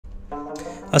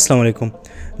السلام علیکم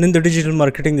نن د ډیجیټل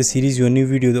مارکیټینګ د سیریز یو نیو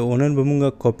ویډیو د اونن به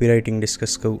مونږه کاپی رائټینګ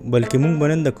ډیسکس کوو بلکې مونږ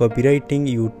بنن د کاپی رائټینګ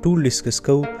یو ټول ډیسکس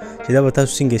کوو چې دا به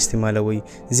تاسو څنګه استعمالوي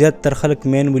زیات تر خلک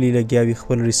مینولی لګیا وي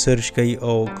خپل ریسرچ کوي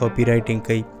او کاپی رائټینګ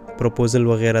کوي پروپوزل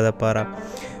وغیرہ د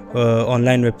پاره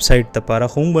آنلاین ویب سایټ ته پاره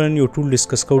خو مونږ بنن یو ټول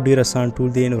ډیسکس کوو ډیر آسان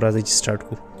ټول دی نو راځي چې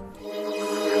سٹارټ کوو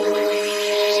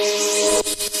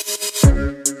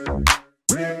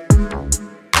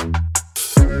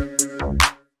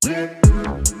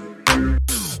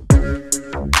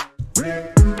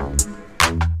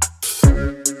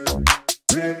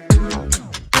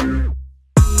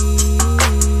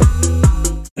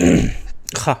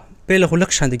پهله خو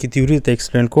لږ شانته کې تیوري ته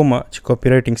ایکسپلین کوم چې کاپی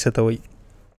رائټینګ څه ته وایي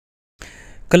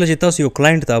کله چې تاسو یو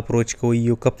کلاینټ ته اپروچ کوئ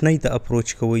یو کمپنۍ ته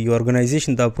اپروچ کوئ یو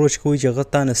ارګنایزیشن ته اپروچ کوئ چې هغه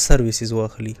تا نه سرویسز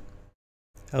واخلي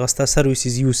هغه ستا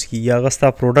سرویسز یوز کړي یا هغه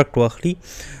ستا پروډکټ واخلي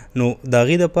نو د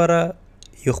هغې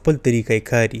دپاره یو خپل طریقه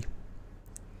کاري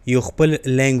یو خپل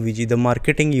لینګویج د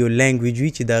مارکیټینګ یو لینګویج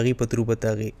وي چې د هغې په ترو به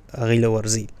هغې له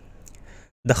ورځي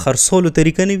د خرڅولو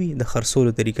طریقه نه وي د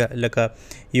خرڅولو طریقه لکه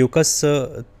یو کس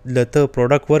لته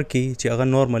پروډکټ ورکړي چې هغه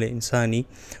نورمل انساني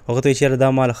هغه ته چې دا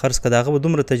مال خرڅ کړه هغه به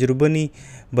دومره تجربه نی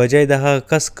بجای د هغه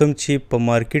کس کم چې په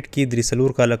مارکیټ کې درې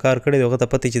څلور کاله کار کړی هغه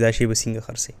ته پته چې دا شی به څنګه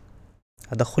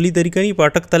خرڅي دا خولي طریقه نه په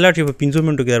اټک ته لاړ چې په 15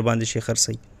 منټو کې در باندې شي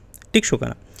خرڅي ټیک شو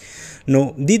کنه نو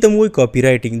دې ته موږ کاپی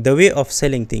رائټینګ د وی اف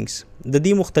سیلینګ ثینګز د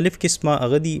دې مختلف قسمه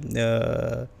هغه دي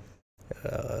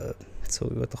سو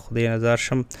ته خدای نظر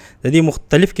شم د دې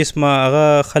مختلف قسمه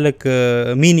هغه خلک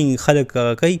مینینګ خلک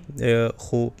کوي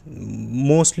خو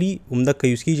موستلی عمده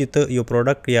کوي چې ته یو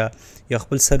پروډکټ یا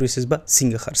خپل سرویسز به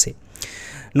څنګه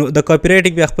خرڅې نو د کاپی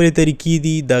رائټینګ بیا خپل طریقې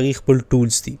دي د هغې خپل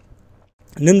ټولز دي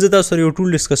نن زه تاسو سره یو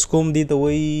ټول ډسکس کوم دی ته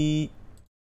وایي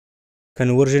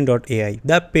conversion.ai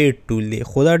دا پیډ ټول دی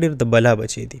خو دا ډېر د بلا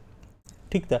بچی دی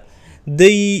ټیک ده د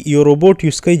یو روبوټ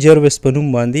یوز کوي جروس په نوم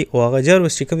باندې او هغه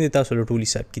جروس چې کوم دی تاسو له ټول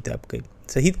حساب کتاب کوي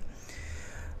صحیح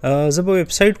زه به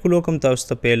ویب سایټ کولو کوم تاسو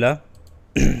ته پهله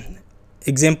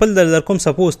اگزامپل در کوم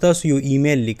سپوز تاسو یو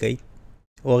ایمیل لیکئ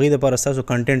او هغې دپاره ستاسو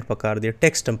کنټینټ پکار دی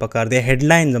ټیکسټ هم پکار دی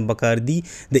هیډلاینز هم پکار دي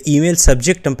د ایمیل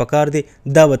سبجیکټ هم پکار دی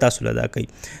دا به تاسو له دا کوي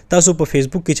تاسو په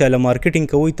فیسبوک کې چاله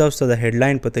مارکیټینګ کوئ تاسو ته د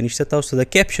هیډلاین پته نشته تاسو ته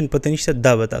د کیپشن پته نشته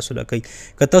دا به تاسو له کوي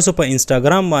که تاسو په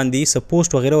انسټاګرام باندې څه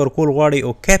پوسټ وغیره ورکول غواړئ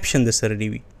او کیپشن د سره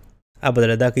نه وي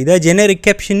بدله دا کوي دا جنریک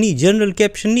کیپشن نی جنرال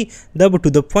کیپشن نی دا به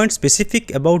ټو د پوینټ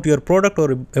سپیسیفیک اباوټ یور پروډکټ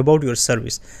اور اباوټ یور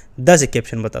سرویس داسې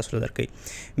کیپشن به تاسو له درکوي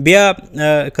بیا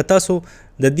که تاسو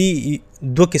د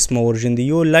دې دوه قسمه ورژن دی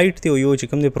یو لایټ دی او یو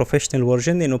چې کوم دی پروفیشنل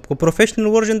ورژن دی نو په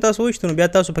پروفیشنل ورژن تاسو وایئ نو بیا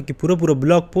تاسو پکې پوره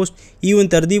بلاګ پوسټ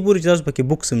ایون تر دې پورې چې تاسو پکې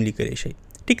بکس هم لیکلی شئ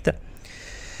ټیک ده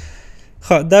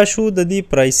ښه دا شو د دې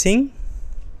پرایسینګ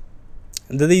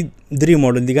د دې درې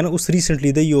ماډل دي که نه اوس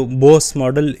ریسنټلی د یو بوس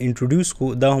ماډل انټروډیوس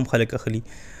کو دا هم خلک اخلي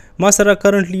ما سره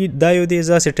کرنټلی دا یو دی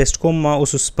زه ټیسټ کوم ما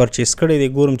اوس پرچیز کړی دی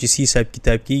ګورم چې سی حساب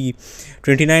کتاب کېږي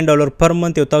 $29 پر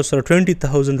منت او تاسو سره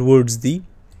 20,000 ورډز دي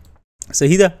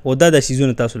صحیح ده او دا د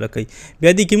سیزونه تاسو له کوي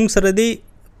بیا دې کې موږ سره دی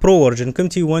پرو ورژن کوم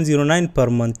چې 109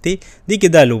 پر منت دی دې کې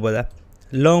دا لوبه ده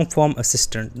لانګ فارم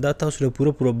اسسټنټ دا تاسو له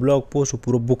پوره بلاګ پوسټ او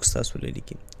پوره بکس تاسو له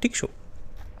لیکي ټیک شو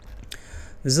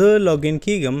زه لاګین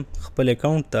کېږم خپل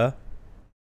اکاونټ ته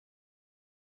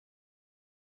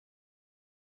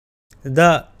دا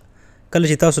کله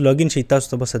چې تاسو لاګین شئ تاسو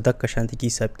ته بس دقه شانتي کې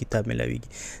حساب کتاب ملاویږي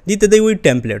دې ته دی وایي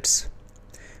ټیمپلیټس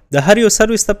د هر یو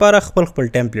سرویس لپاره خپل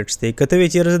ټیمپلیټس دی که ته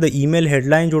وایې چې زه د ایمیل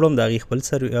هیډلاین جوړوم د هغې خپل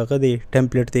هغه دی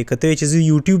ټیمپلیټ دی که ته وایې چې زه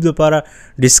یوټیوب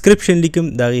لپاره ډسکرپشن لیکم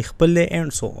د هغې خپل دی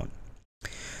اینډ سو اون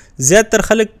زیاتر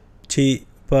خلک چې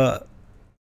په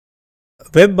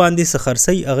ویب باندې څه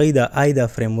خرڅوي هغوی د آی دا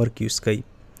فریم ورک یوز کوي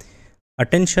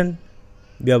اټینشن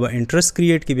بیا به انټرست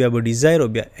کریټ کړي بیا به ډیزایر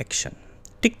او بیا ایکشن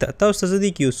ټیک ده تاسو ته زه دی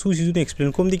کې یو څو څیزونه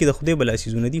ایکسپلین کوم دي چې د خدای بلا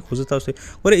څیزونه دي خو زه تاسو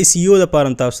ګوره ایس ای او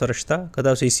دپاره هم تاسو سره شته که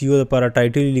تاسو ایس ای او دپاره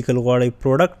ټایټل لیکل غواړئ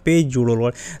پروډکټ پیج جوړول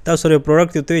غواړئ تاسو سره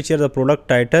پروډکټ دی ته وایئ چېرته د پروډکټ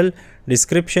ټایټل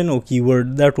ډسکرپشن او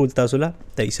کیورډ دا ټول تاسو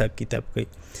له د حساب کتاب کوي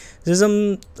زه ځم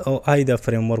او آی دا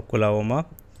فریم ورک کولاوم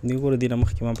دې ګوره دې نه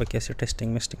مخکې ما پکې هسې ټیسټینګ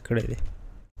میسټینګ کړی دی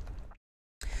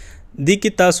دې کې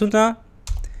تاسو نه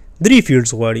 3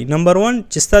 فیلډز غواړي نمبر 1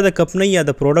 چې ستا د کمپنۍ یا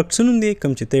د پروډکټ څه نوم دی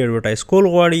کوم چې ته ایډورټایز کول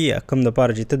غواړي یا کوم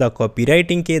دپاره چې ته دا کاپی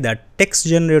رائټینګ کې دا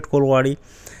ټیکسټ جنریټ کول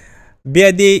غواړي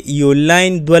بیا دې یو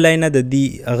لاین دوه لاینه د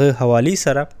دې هغه حوالې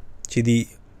سره چې دی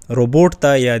روبوټ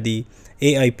ته یا دی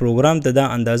ای آی پروګرام ته دا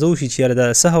اندازه وشي چې یاره دا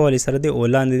څه حوالې سره دی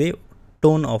او لاندې دی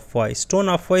ټون آف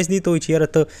وایس دی ته وایي چې یاره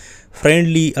ته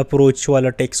فرینډلی اپروچ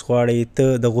والا ټیکس غواړي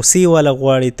ته د غصې والا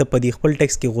غواړي ته په دې خپل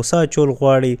ټیکس کې غصه اچول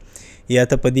غواړي یا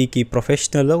ته په دې کې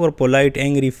پروفیشنل او پولایټ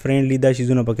انګري فرینډلی دا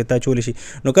شیزونه پکې تا چولی شي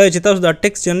نو کله چې تاسو دا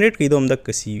ټیکس جنریټ کړئ دا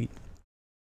همدقسې وي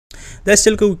دا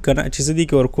چل کوو کنه چې زه دې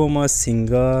کې ورکوم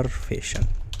سینګار فیشن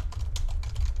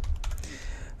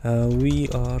we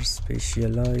are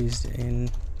specialized in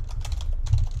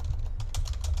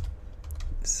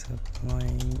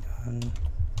supplying and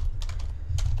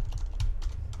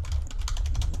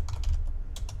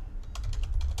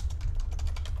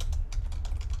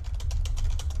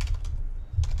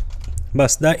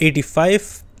بس دا 85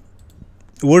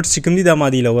 ورډ چې کوم دي دا ما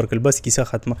دی لا ورکل بس کیسه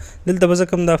ختمه دلته به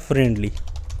کوم دا فرندلی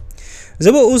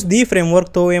زه به اوس دی فریم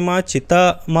ورک ته وایم چې تا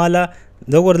مالا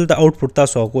دا ور دلته آوټپوټ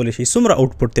تاسو کولای شئ څومره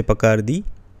آوټپوټ ته پکار دی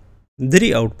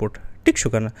 3 آوټپوټ ټیک شو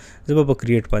کنه زه به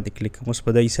کریټ باندې کلیک کوم اوس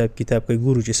په دای حساب کتاب کوي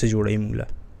ګورو چې څه جوړای مولا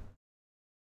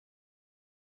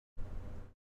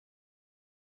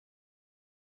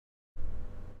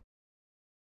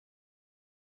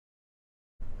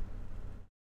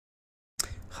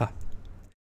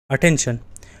Attention,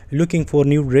 looking for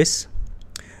new dress.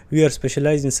 We are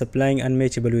specialized in supplying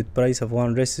unmatchable with price of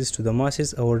one dresses to the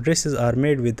masses. Our dresses are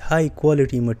made with high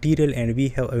quality material and we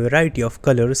have a variety of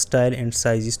colors, style and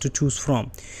sizes to choose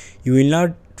from. You will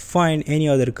not find any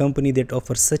other company that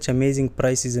offers such amazing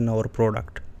prices in our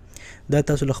product. دا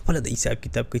تاسو له خپل د حساب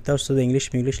کتاب کې تاسو د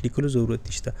انګلیش لیکلو ضرورت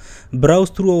نشته.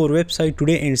 Browse through our website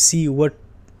today and see what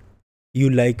you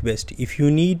like best. If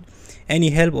you need any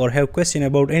help or have question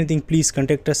about anything, please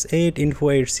contact us at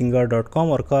info@singar.com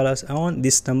or call us on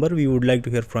this number. We would like to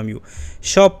hear from you.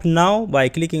 Shop now by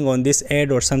clicking on this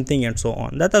ad or something and so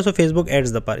on. That also Facebook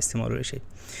ads the par istemal hoye.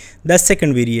 That's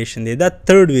second variation there. That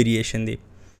third variation there.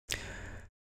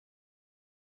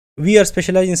 We are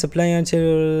specialized in supplying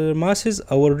to masses.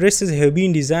 Our dresses have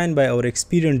been designed by our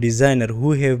experienced designer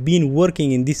who have been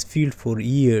working in this field for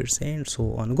years and so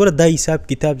on. ګوره دا حساب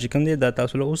کتاب چې کوم دی دا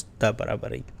تاسو له اوس دا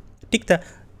برابرای ټیک ته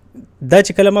دا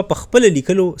چې کلمه په خپل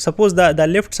لیکلو سپوز دا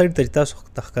لیفت سایډ ته تاسو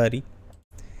تخکاری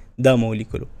دا مو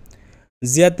لیکلو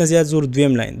زیات نه زیات زور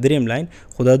دویم لاین دریم لاین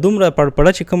خدا دومره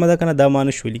پړپړه چې کومه دا کنه دا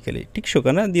مان شو لیکلې ټیک شو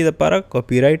کنه د لپاره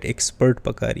کاپی رائټ ایکسپرت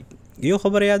پکاري یو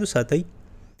خبر یاد وساتئ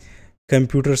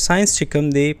کمپیوټر ساينس چې کوم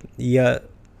دی یا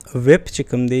ویب چې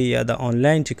کوم دی یا د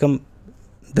آنلاین چې کوم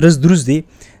درست دی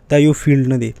دا یو فیلډ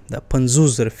نه دی دا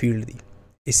 50,000 فیلډ دی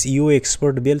SEO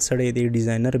ایکسپرت بیل سړی دی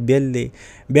ډیزاینر بیل دی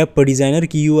بیا په ډیزاینر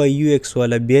کې UI UX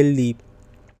والا بیل دی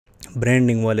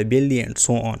برانډینګ والا بیل دی اینڈ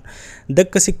سو آن د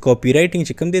کسې کاپی رائټینګ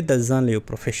چې کوم دی د ځان له یو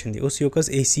پروفیشن دی اوس یو کس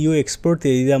SEO ایکسپرت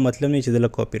دی دا مطلب نه چې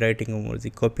د کاپی رائټینګ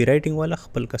ومرځي کاپی رائټینګ والا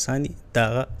خپل کسانی دا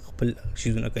خپل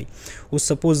شیزونه کوي اوس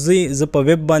سپوز زه په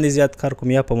ویب باندې زیات کار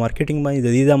کوم یا په مارکیټینګ باندې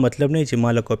د دې دا مطلب نه چې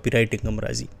مال کاپی رائټینګ هم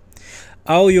راځي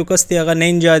او یو کس ته هغه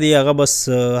نینجا دی هغه بس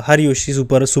هر یو شی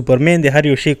سوپرمن دی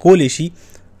هر یو شی کولی شي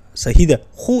صحیح ده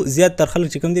خو زیات تر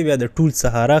خلک چې کوم دی بیا د ټول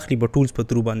سهارا اخلي به ټولز په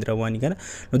ترو باندې رواني کنه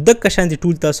نو دک شان دي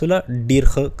ټول تاسو له ډیر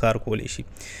ښه کار کولی شي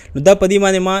نو دا په دې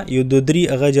باندې ما یو دو درې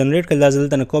هغه جنریټ کړل ځل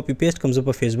ته کاپی پیسټ کوم زه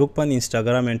په فیسبوک باندې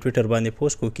انستګرام او ټوئیټر باندې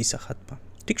پوسټ کو کیسه ختمه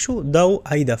ټیک شو دا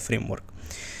هاي دا فریم ورک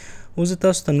اوس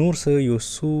تاسو ته نور څه یو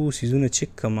څو سیزونه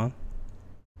چک کما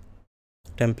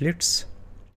ټمپلیټس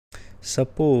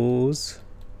سپوز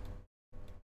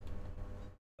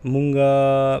مونږه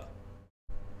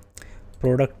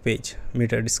product page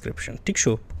meta description ٹھیک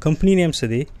شو company name سے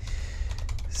دے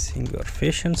Singer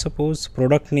Fashion suppose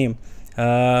product name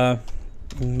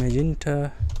magenta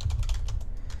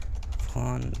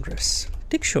fun dress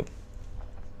ٹھیک شو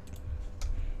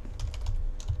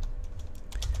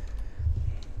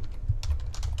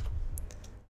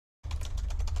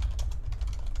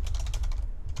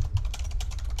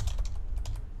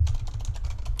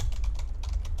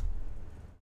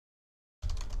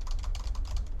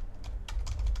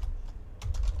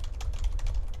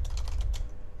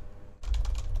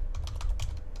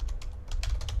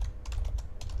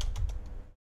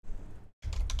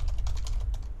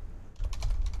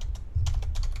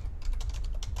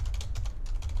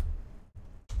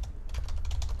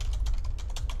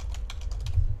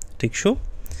ٹھیک شو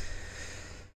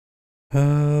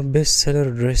بیسٹ سیلر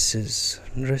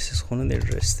ड्रेसेस خو نه دی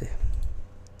ड्रेस دی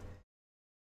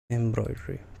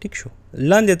امبرایډری ټیک شو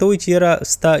لاندې ته وی چې را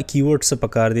ستا کیورډ څه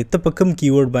پکار دی ته په کم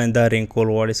کیورډ باندې دا رینک کول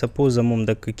غواړې سپوز زموږ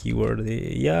د کیورډ دی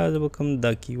یا زه به کم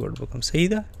دا کیورډ به کم صحیح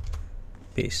ده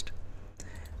پیسټ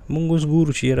مونږ اوس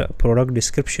ګورو چې را پروډکټ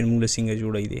ډسکرپشن مونږ څنګه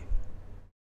جوړای دی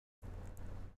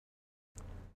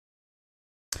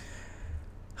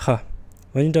ها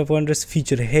Magenta fun dress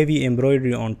feature heavy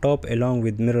embroidery on top along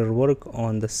with mirror work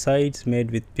on the sides made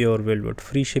with pure velvet.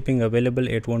 Free shipping available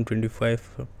at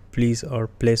 125. Please or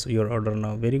place your order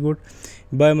now. Very good.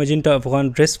 Buy magenta Afghan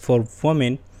dress for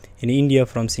women in India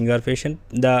from Singer Fashion.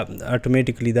 Da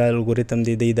automatically da algorithm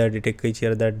de da detect کوي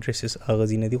چې دا dresses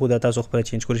اغازي نه دي خو دا تاسو خپل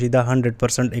چینج کړئ دا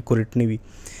 100% accurate نه وي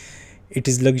It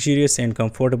is luxurious and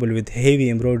comfortable with heavy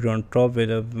embroidery on top,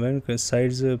 with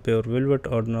sides pure velvet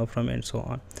or now from and so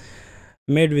on.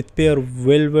 Made with pure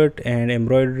velvet and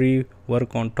embroidery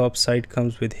work on top side,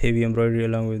 comes with heavy embroidery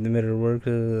along with the mirror work.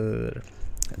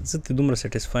 زت دومره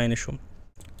satisfy نشوم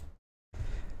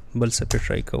بل څه په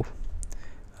ټرای کوو.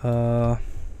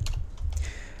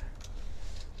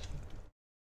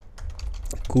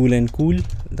 کول اینڈ کول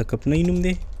د کمپنۍ نوم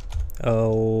دی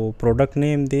او پروډکټ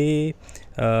نیم دی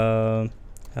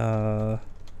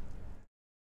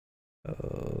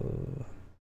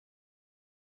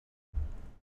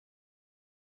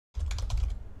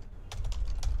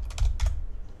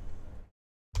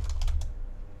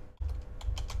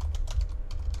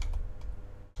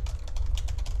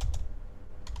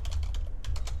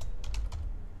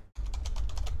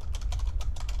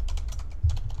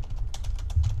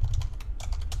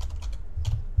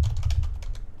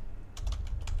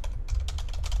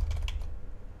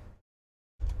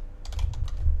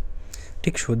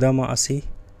ټیک شو. دا ما اسی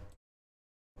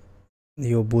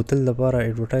یو بوتل لپاره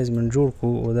ایڈورټایزمنټ جوړ کو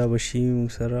او دا بشي موږ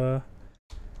سره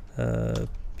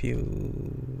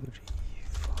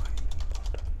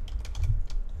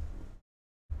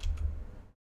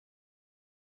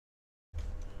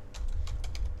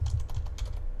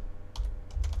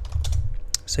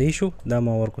صحیح شو. دا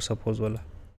ما ورکو سپوز والا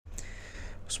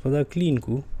اوس په دا کلین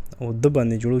کو او د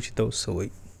باندې جوړو چې تاسو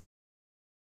وایي.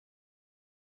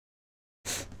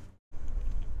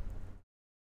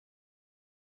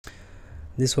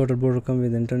 This water bottle comes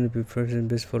with internal purification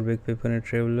best for backpacker and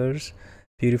travelers.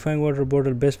 Purifying water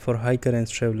bottle best for hiker and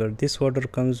traveler. This water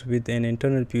comes with an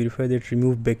internal purifier that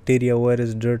removes bacteria,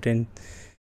 virus, dirt and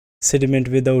sediment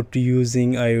without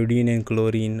using iodine and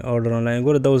chlorine. Order online.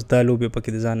 Go to those dalu pe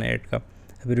pakid zan add ka.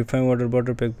 Purifying water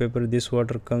bottle backpacker. This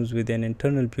water comes with an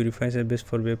internal purifier best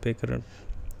for backpacker.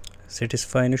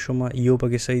 Satisfy nishoma. Yo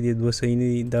pakid sahi de dwa sahi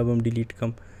nahi. Da bam delete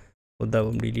kam. O da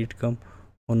bam delete kam.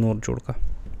 O nor jod ka.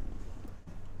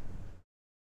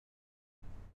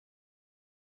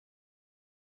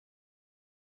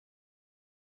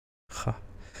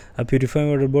 A purifying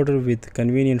water bottle with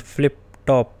convenient flip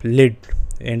top lid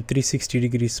and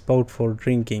 360-degree spout for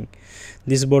drinking.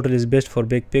 This bottle is best for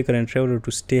backpacker and traveler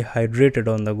to stay hydrated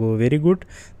on the go. Very good.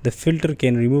 The filter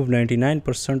can remove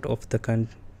 99% of the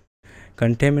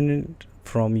contaminant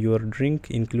from your drink,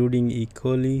 including E.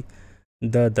 coli,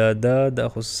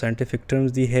 the scientific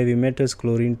terms, the heavy metals,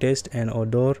 chlorine test and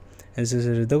odor. And this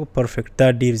is the perfect.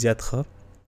 That dear zyat kha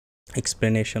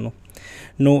explanation.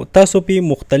 نو تاسو په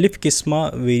مختلف قسمه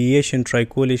ویریشن ټرای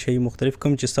کولی شئ. مختلف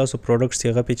کوم چې تاسو پروډکټس یې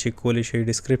هغه په چیک کولی شئ.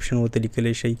 ډسکرپشن ورته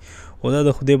لیکلی شئ او دا د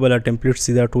خدای بلا ټمپلیټس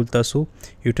دي. دا ټول تاسو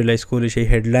یوټیلایز کولی شئ.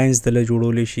 هیډلاینز دله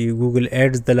جوړولی شئ. ګوګل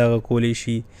ایډز دله هغه کولی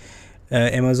شئ.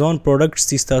 امازون پروډکټس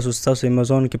دي تاسو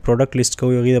امازون کې پروډکټ لیست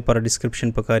کوئ هغې دپاره ډسکرپشن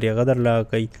پکار یې هغه درله هغه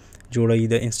کوئ جوړوئ.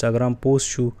 د انسټاګرام پوسټ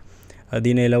شو.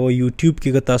 دې نه علاوه یوټیوب کې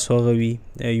که تاسو هغه وي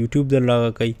یوټیوب درله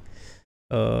هغه کوئ.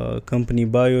 کمپنی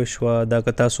بایو شوه. دا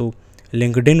که تاسو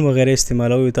لینکډین وغیرہ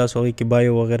استعمالوي تاسو هغې کې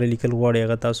بایو وغیرہ لیکل غواړئ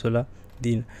هغه تاسو له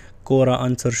دین کورا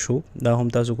انسر شو دا هم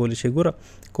تاسو کولی شئ. ګوره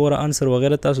کورا انسر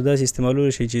وغیرہ تاسو داسې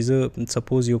استعمالولی شئ چې زه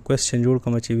سپوز یو کوېسچن جوړ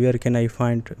کړم چې ویر کین آی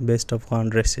فایند بیسټ افغان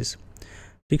ډریسز.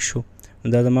 ټیک شو.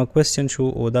 دا زما کوېسچن شو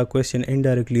او دا کوېسچن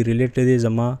انډایرکټلی ریلیټډ دی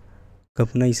زما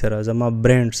کمپنۍ سره زما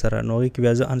برانډ سره. نو هغې کې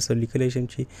بیا زه انسر لیکلی شم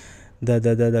چې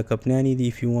دا کمپنیانې دي.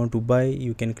 if you want to buy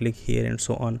you can click here and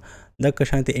so on. دا که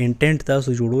شانتې انټینټ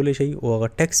تاسو جوړولی شئ او هغه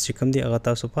ټیکس چې کوم دی هغه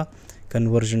تاسو په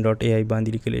conversion.ai باندې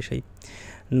لیکلی شئ.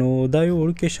 نو دا یو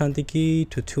وړوکی شانتې کې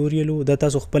ټوټوریل و. دا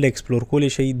تاسو خپل ایکسپلور کولی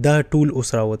شئ. دا ټول اوس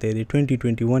راوتی دی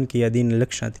 2021 کې یا دې نه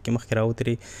لږ شانتې کې مخکې راوتی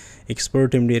دی. ایکسپرټ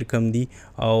هم ډېر کم دي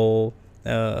او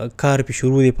کار پې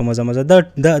شروع دی په مزه مزه.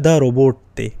 دا روبوټ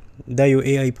دی. دا یو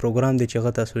اے آی پروګرام دی چې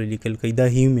هغه تاسو لیکل کوي. دا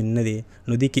هیومن نه دی.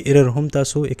 نو دې کې ایرر هم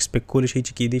تاسو ایکسپیکټ کولی شئ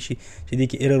چې کیدای شي چې دې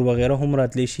کې ایرر وغیره هم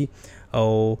راتلی شي او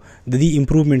د دې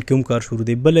امپروومنټ کې هم کار شروع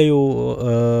دی. بله یو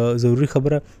ضروري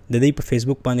خبره د دې په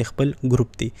فیسبوک باندې خپل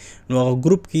ګروپ دی. نو هغه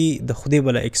ګروپ کې د خدای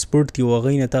بله ایکسپرټ دی او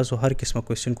هغوی نه تاسو هر قسمه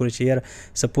کوېسچن کولی چې یاره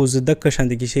سپوز زه دغه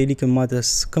شانتې کې شی لیکم ما ته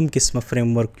کم قسمه فریم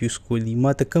ورک یوز کول دي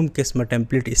ما ته کم قسمه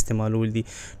ټمپلیټ استعمالول دي.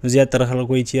 نو زیاتره خلک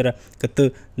وایي چې یاره که ته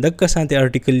دغه شانتې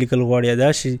ارټیکل لیکل غواړې یا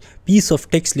داسې پیس اف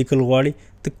ټیکس لیکل غواړې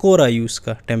ته کورا یوز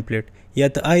کا ټمپلیټ یا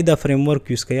ته آیدا فریم ورک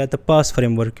یوز کا یا ته پاس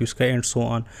فریم ورک یوز کا اینڈ سو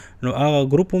آن. نو هغه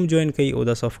ګروپ هم جوین کوي او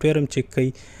دا سافټویر هم چیک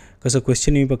کوي. که څه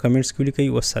کوېسچن وي په کمنټس کې ولیکئ.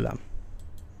 والسلام.